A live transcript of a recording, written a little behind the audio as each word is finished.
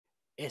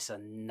it's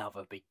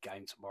another big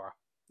game tomorrow.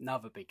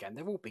 Another big game.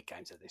 They're all big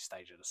games at this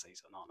stage of the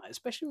season, aren't they?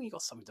 Especially when you've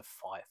got something to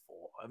fight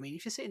for. I mean,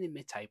 if you're sitting in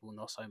mid-table,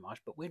 not so much,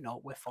 but we're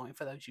not. We're fighting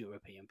for those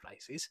European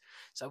places.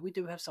 So we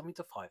do have something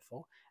to fight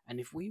for.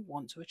 And if we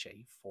want to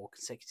achieve 4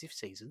 consecutive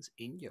seasons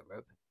in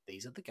Europe,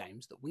 these are the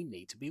games that we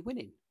need to be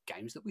winning.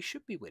 Games that we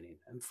should be winning.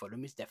 And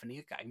Fulham is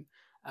definitely a game,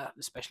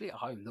 especially at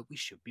home, that we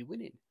should be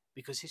winning.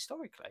 Because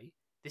historically,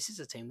 this is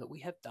a team that we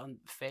have done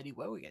fairly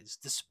well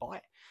against,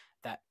 despite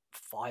that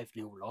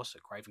 5-0 loss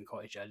at Craven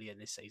Cottage earlier in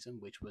this season,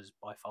 which was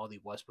by far the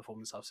worst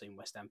performance I've seen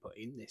West Ham put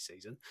in this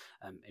season.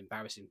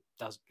 Embarrassing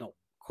does not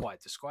quite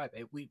describe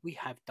it. We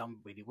have done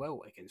really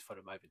well against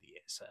Fulham over the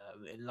years.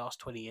 In the last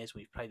 20 years,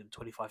 we've played them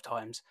 25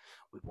 times.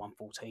 We've won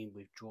 14,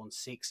 we've drawn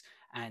 6,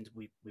 and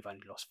we've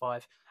only lost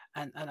 5.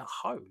 And at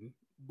home,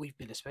 we've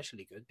been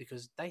especially good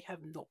because they have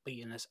not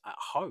beaten us at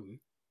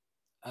home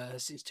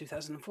since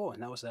 2004,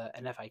 and that was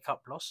an FA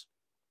Cup loss.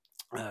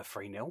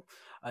 3-0.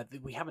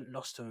 We haven't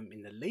lost to them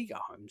in the league at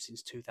home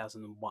since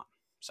 2001.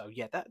 So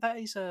yeah, that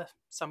is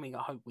something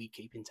I hope we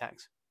keep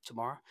intact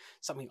tomorrow.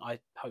 Something I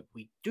hope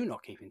we do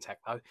not keep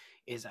intact though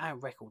is our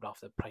record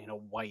after playing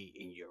away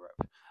in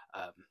Europe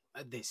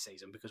this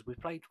season, because we've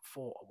played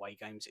 4 away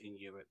games in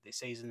Europe this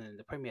season, and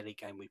the Premier League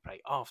game we play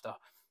after,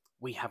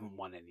 we haven't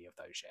won any of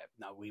those yet.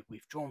 No,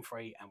 we've drawn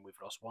 3 and we've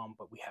lost 1,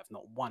 but we have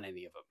not won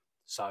any of them.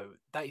 So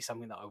that is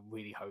something that I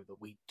really hope that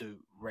we do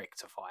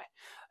rectify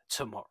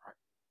tomorrow.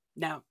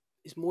 Now,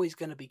 is Moyes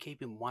going to be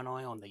keeping one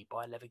eye on the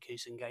Bayer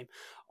Leverkusen game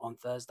on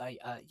Thursday?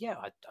 Yeah,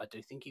 I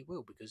do think he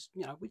will, because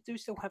we do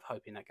still have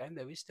hope in that game.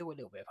 There is still a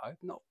little bit of hope,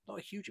 not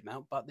a huge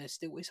amount, but there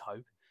still is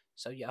hope.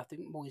 So yeah, I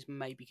think Moyes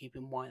may be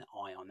keeping one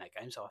eye on that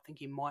game. So I think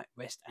he might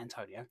rest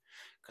Antonio,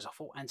 because I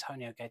thought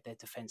Antonio gave their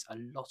defence a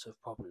lot of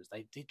problems.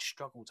 They did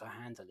struggle to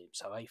handle him.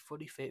 So a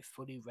fully fit,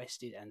 fully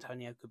rested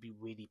Antonio could be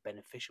really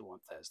beneficial on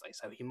Thursday.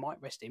 So he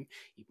might rest him.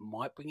 He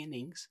might bring in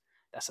Ings.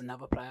 That's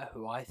another player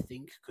who I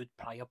think could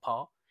play a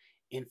part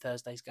in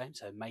Thursday's game,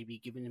 so maybe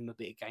giving him a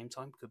bit of game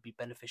time could be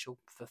beneficial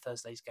for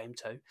Thursday's game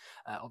too.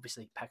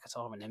 Obviously,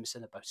 Paquetá and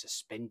Emerson are both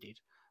suspended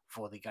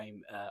for the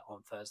game on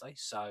Thursday,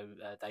 so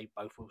they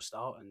both will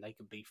start and they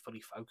can be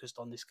fully focused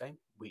on this game,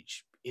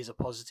 which is a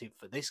positive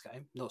for this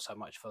game, not so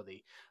much for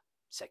the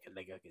second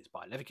leg against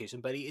Bayer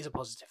Leverkusen, but it is a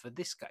positive for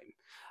this game.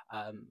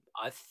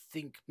 I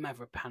think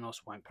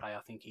Mavropanos won't play.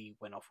 I think he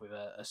went off with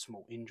a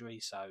small injury,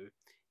 so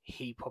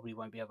he probably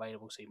won't be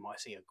available, so you might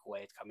see a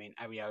Gued come in.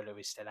 Areola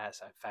is still out,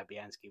 so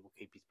Fabianski will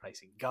keep his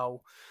place in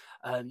goal.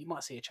 You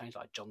might see a change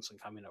like Johnson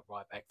coming at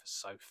right back for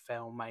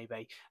Sofel,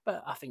 maybe.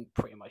 But I think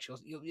pretty much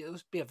it'll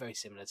be a very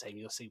similar team.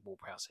 You'll see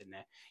Ward-Prowse in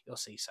there. You'll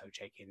see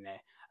Soucek in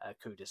there.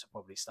 Kudus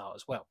will probably start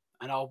as well.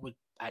 And I would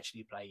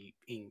actually play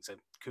Ings and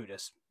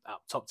Kudus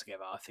up top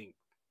together. I think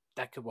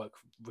that could work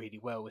really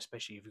well,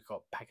 especially if you've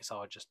got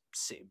Paquetá just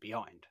sitting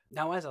behind.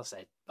 Now, as I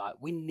said,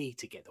 we need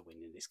to get the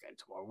win in this game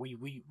tomorrow. We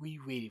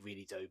really,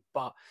 really do.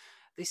 But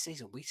this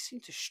season, we seem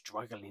to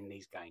struggle in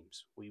these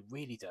games. We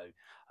really do.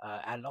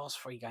 Our last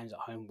 3 games at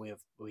home,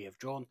 we have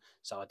drawn.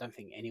 So I don't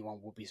think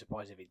anyone will be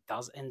surprised if it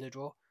does end a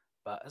draw.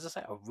 But as I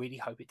say, I really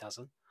hope it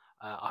doesn't.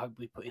 I hope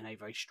we put in a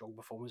very strong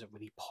performance, a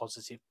really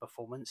positive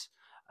performance,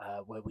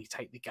 where we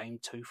take the game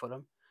to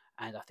Fulham.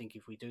 And I think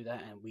if we do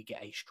that and we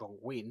get a strong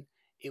win,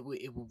 it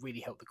will really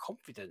help the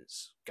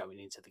confidence going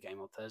into the game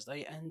on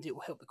Thursday, and it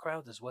will help the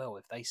crowd as well.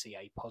 If they see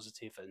a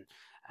positive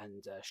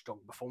and strong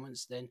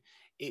performance, then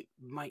it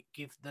might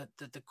give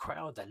the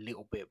crowd a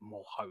little bit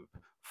more hope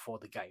for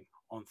the game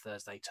on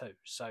Thursday too.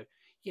 So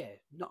yeah,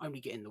 not only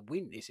getting the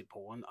win is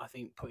important, I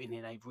think putting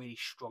in a really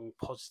strong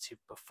positive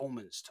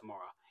performance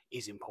tomorrow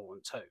is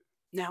important too.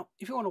 Now,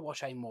 if you want to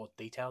watch a more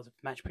detailed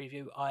match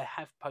preview, I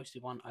have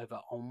posted one over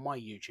on my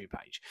YouTube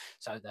page.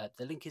 So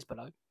the link is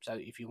below. So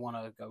if you want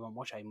to go and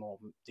watch a more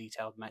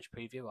detailed match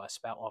preview, I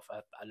spout off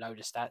a load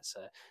of stats,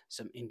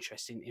 some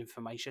interesting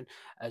information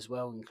as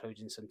well,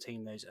 including some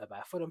team news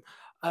about Fulham.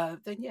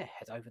 Then yeah,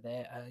 head over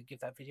there,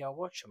 give that video a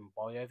watch, and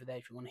while you're over there,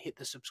 if you want to hit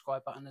the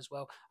subscribe button as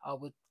well, I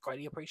would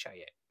greatly appreciate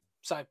it.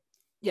 So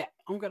yeah,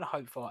 I'm going to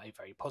hope for a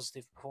very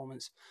positive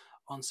performance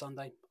on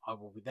Sunday. I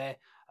will be there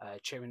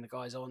cheering the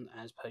guys on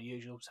as per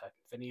usual. So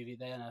if any of you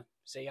there,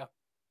 see ya.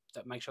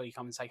 Make sure you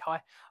come and say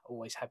hi.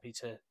 Always happy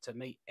to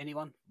meet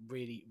anyone.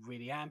 Really,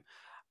 really am.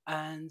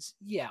 And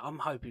yeah, I'm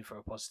hoping for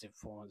a positive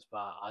performance,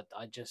 but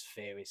I just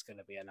fear it's going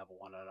to be another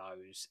one of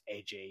those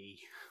edgy,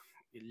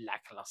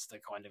 lackluster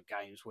kind of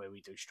games where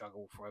we do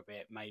struggle for a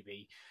bit,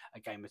 maybe a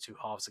game or 2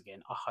 halves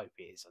again. I hope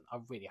it isn't. I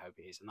really hope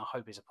it isn't. I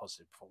hope it's a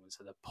positive performance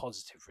and a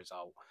positive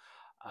result.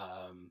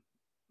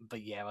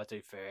 But yeah, I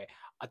do fear it.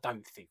 I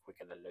don't think we're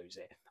going to lose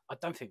it. I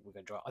don't think we're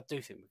going to draw. I do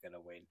think we're going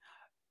to win.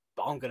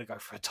 But I'm going to go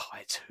for a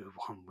tie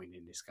 2-1 win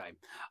in this game.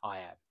 I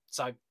am.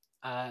 So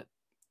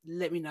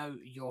let me know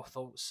your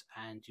thoughts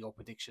and your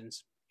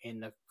predictions in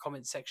the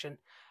comments section.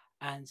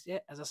 And yeah,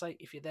 as I say,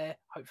 if you're there,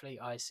 hopefully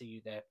I see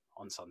you there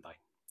on Sunday.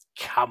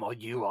 Come on,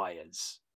 you Irons.